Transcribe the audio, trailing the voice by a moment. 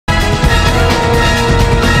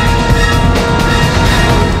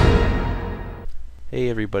Hey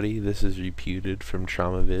everybody, this is Reputed from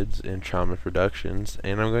TRAUMAvids and Trauma Productions,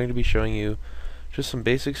 and I'm going to be showing you just some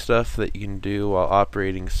basic stuff that you can do while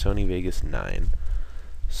operating Sony Vegas 9.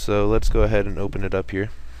 So let's go ahead and open it up here.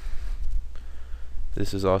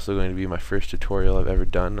 This is also going to be my first tutorial I've ever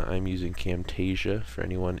done. I'm using Camtasia for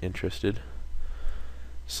anyone interested.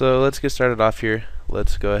 So let's get started off here.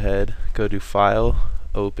 Let's go ahead, go to File,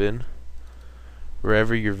 Open,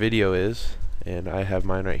 wherever your video is. And I have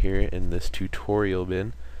mine right here in this tutorial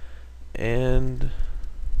bin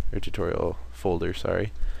or tutorial folder,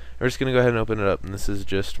 sorry. We're just gonna go ahead and open it up, and this is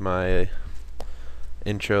just my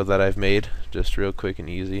intro that I've made, just real quick and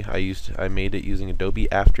easy. I made it using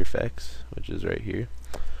Adobe After Effects, which is right here.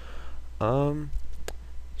 So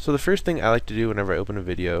the first thing I like to do whenever I open a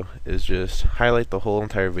video is just highlight the whole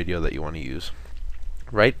entire video that you want to use.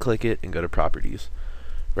 Right click it and go to Properties.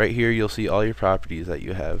 Right here you'll see all your properties that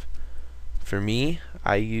you have. For me,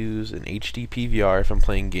 I use an HD PVR if I'm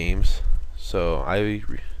playing games, so I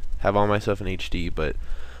have all my stuff in HD, but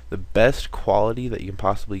the best quality that you can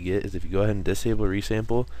possibly get is if you go ahead and disable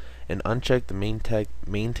resample and uncheck the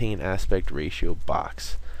maintain aspect ratio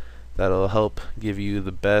box. That'll help give you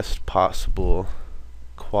the best possible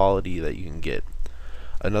quality that you can get.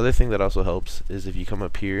 Another thing that also helps is if you come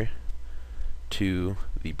up here to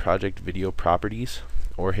the project video properties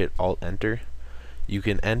or hit Alt Enter, you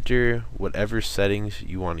can enter whatever settings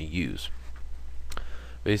you want to use.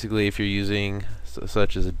 Basically, if you're using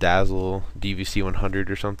such as a Dazzle DVC 100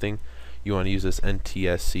 or something, you want to use this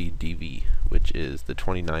NTSC DV, which is the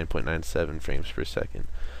 29.97 frames per second.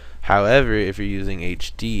 However, if you're using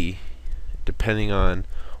HD, depending on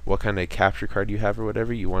what kind of capture card you have or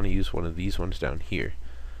whatever, you want to use one of these ones down here.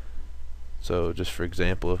 So just for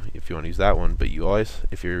example, if you want to use that one, but you always,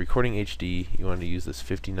 if you're recording HD, you want to use this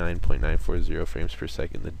 59.940 frames per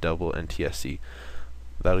second, the double NTSC.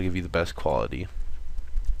 That'll give you the best quality.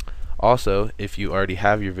 Also, if you already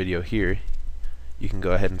have your video here, you can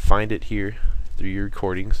go ahead and find it here through your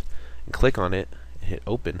recordings and click on it and hit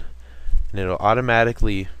open, and it'll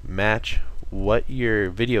automatically match what your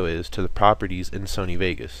video is to the properties in Sony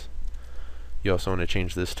Vegas. You also want to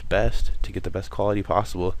change this to best to get the best quality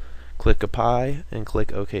possible. Click apply and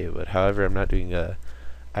click OK, but however I'm not doing a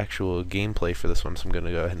actual gameplay for this one, so I'm going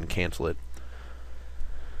to go ahead and cancel it.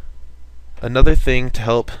 Another thing to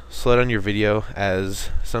help slow down your video, as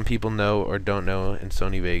some people know or don't know in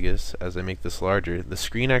Sony Vegas, as I make this larger, the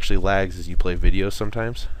screen actually lags as you play videos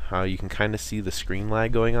sometimes. How you can kind of see the screen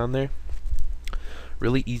lag going on there.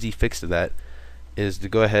 Really easy fix to that is to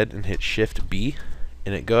go ahead and hit Shift B,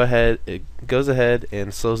 and it goes ahead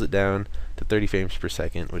and slows it down to 30 frames per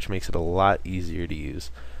second, which makes it a lot easier to use.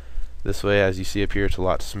 This way, as you see up here, it's a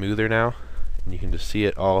lot smoother now, and you can just see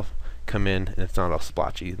it all come in and it's not all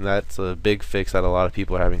splotchy. And that's a big fix that a lot of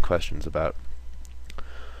people are having questions about.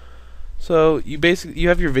 So you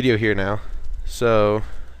have your video here now, so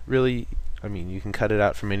really, I mean, you can cut it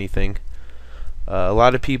out from anything. A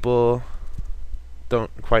lot of people don't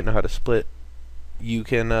quite know how to split. You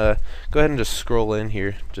can go ahead and just scroll in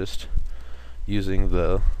here, just using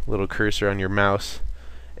the little cursor on your mouse,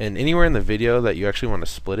 and anywhere in the video that you actually want to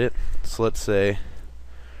split it. So let's say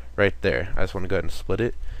right there, I just want to go ahead and split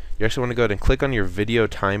it. You actually want to go ahead and click on your video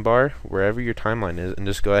time bar wherever your timeline is, and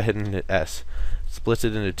just go ahead and hit S. Splits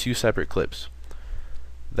it into two separate clips.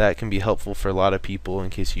 That can be helpful for a lot of people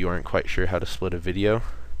in case you aren't quite sure how to split a video.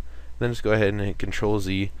 Then just go ahead and hit Control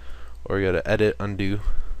Z, or go to Edit, Undo,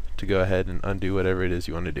 to go ahead and undo whatever it is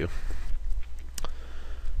you want to do.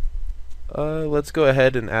 Let's go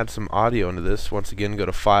ahead and add some audio into this. Once again, go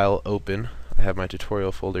to File, Open. I have my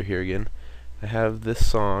tutorial folder here again. I have this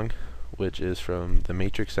song, which is from the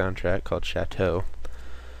Matrix soundtrack, called Chateau.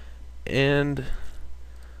 And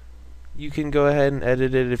you can go ahead and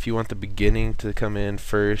edit it if you want the beginning to come in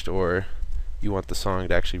first, or you want the song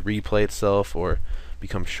to actually replay itself or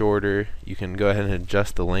become shorter. You can go ahead and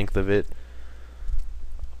adjust the length of it.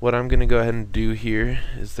 What I'm going to go ahead and do here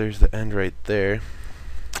is, there's the end right there.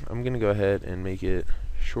 I'm going to go ahead and make it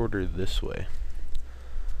shorter this way.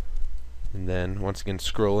 And then once again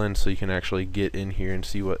scroll in so you can actually get in here and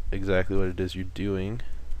see exactly what it is you're doing.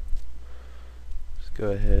 Just go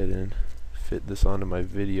ahead and fit this onto my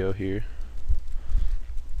video here.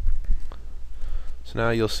 So now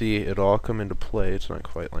you'll see it all come into play. It's not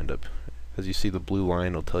quite lined up. As you see, the blue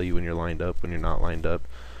line will tell you when you're lined up, when you're not lined up,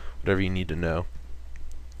 whatever you need to know.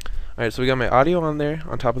 Alright, so we got my audio on there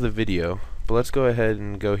on top of the video, but let's go ahead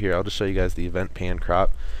and go here. I'll just show you guys the event pan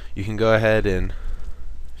crop. You can go ahead and,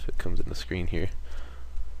 if it comes in the screen here,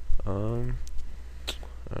 I don't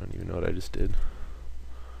even know what I just did.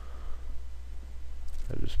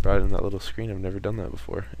 I just brought in that little screen. I've never done that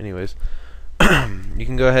before. Anyways, You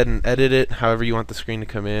can go ahead and edit it however you want the screen to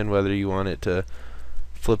come in, whether you want it to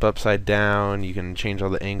flip upside down. You can change all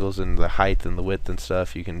the angles and the height and the width and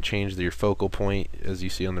stuff. You can change your focal point. As you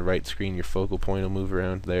see on the right screen, your focal point will move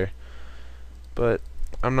around there. But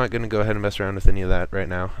I'm not going to go ahead and mess around with any of that right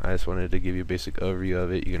now. I just wanted to give you a basic overview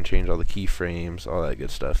of it. You can change all the keyframes, all that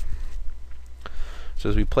good stuff. So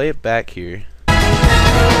as we play it back here,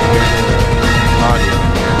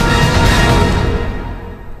 audio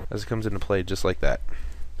as it comes into play just like that.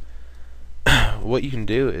 What you can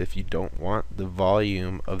do if you don't want the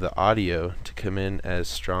volume of the audio to come in as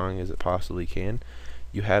strong as it possibly can,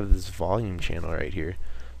 you have this volume channel right here.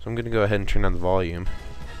 So I'm going to go ahead and turn on the volume.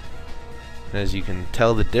 And as you can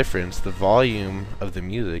tell the difference, the volume of the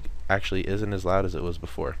music actually isn't as loud as it was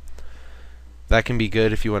before. That can be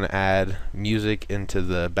good if you want to add music into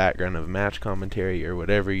the background of match commentary or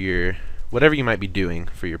whatever you might be doing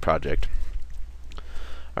for your project.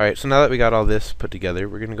 Alright, so now that we got all this put together,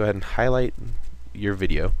 we're going to go ahead and highlight your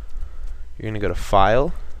video. You're going to go to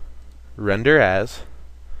File, Render As,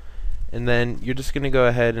 and then you're just going to go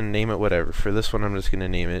ahead and name it whatever. For this one, I'm just going to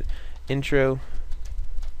name it Intro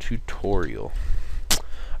Tutorial.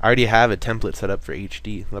 I already have a template set up for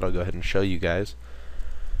HD that I'll go ahead and show you guys.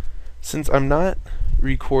 Since I'm not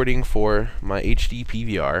recording for my HD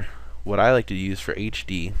PVR, what I like to use for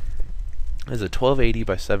HD is a 1280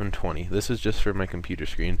 by 720. This is just for my computer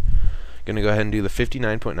screen. Gonna go ahead and do the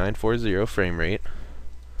 59.940 frame rate.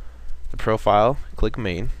 The profile, click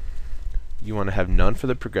main. You want to have none for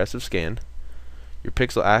the progressive scan. Your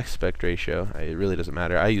pixel aspect ratio, it really doesn't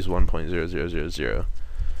matter. I use 1.0000.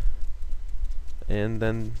 And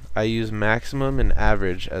then I use maximum and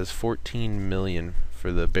average as 14 million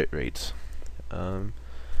for the bit rates.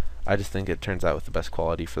 I just think it turns out with the best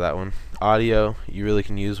quality for that one. Audio, you really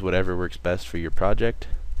can use whatever works best for your project.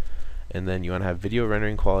 And then you want to have video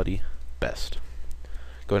rendering quality best.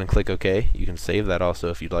 Go ahead and click OK. You can save that also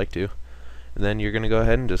if you'd like to. And then you're going to go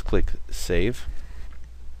ahead and just click Save.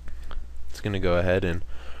 It's going to go ahead and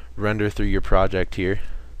render through your project here.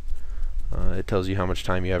 It tells you how much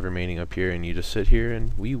time you have remaining up here, and you just sit here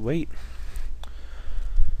and we wait.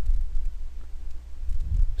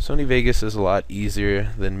 Sony Vegas is a lot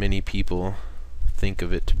easier than many people think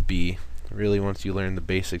of it to be. Really, once you learn the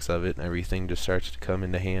basics of it, everything just starts to come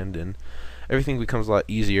into hand and everything becomes a lot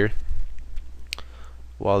easier.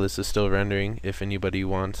 While this is still rendering, if anybody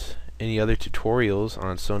wants any other tutorials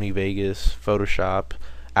on Sony Vegas, Photoshop,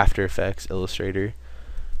 After Effects, Illustrator,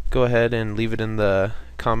 go ahead and leave it in the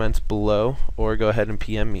comments below, or go ahead and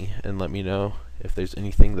PM me and let me know if there's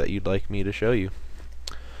anything that you'd like me to show you.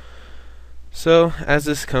 So as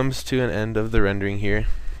this comes to an end of the rendering here,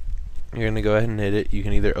 you're going to go ahead and hit it. You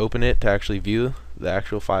can either open it to actually view the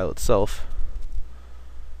actual file itself.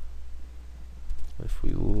 If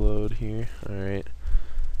we load here, alright,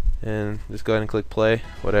 and just go ahead and click play.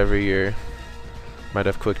 Whatever your, might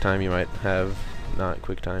have QuickTime, you might have not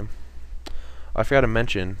QuickTime. I forgot to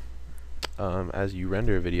mention, as you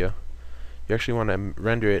render a video, you actually want to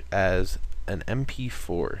render it as an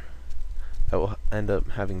MP4. That will end up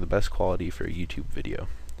having the best quality for a YouTube video.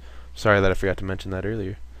 Sorry that I forgot to mention that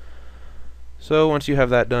earlier. So once you have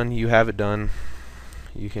that done, you have it done.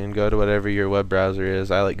 You can go to whatever your web browser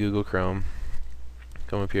is. I like Google Chrome.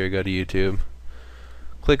 Come up here, go to YouTube.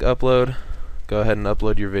 Click upload. Go ahead and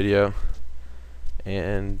upload your video.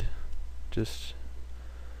 And just,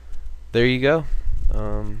 there you go.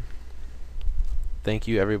 Thank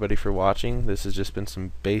you everybody for watching. This has just been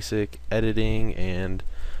some basic editing and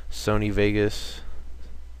Sony Vegas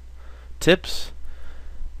tips.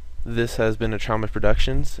 This has been a Trauma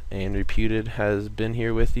Productions, and Reputed has been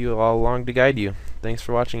here with you all along to guide you. Thanks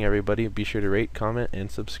for watching everybody. Be sure to rate, comment,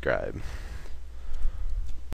 and subscribe.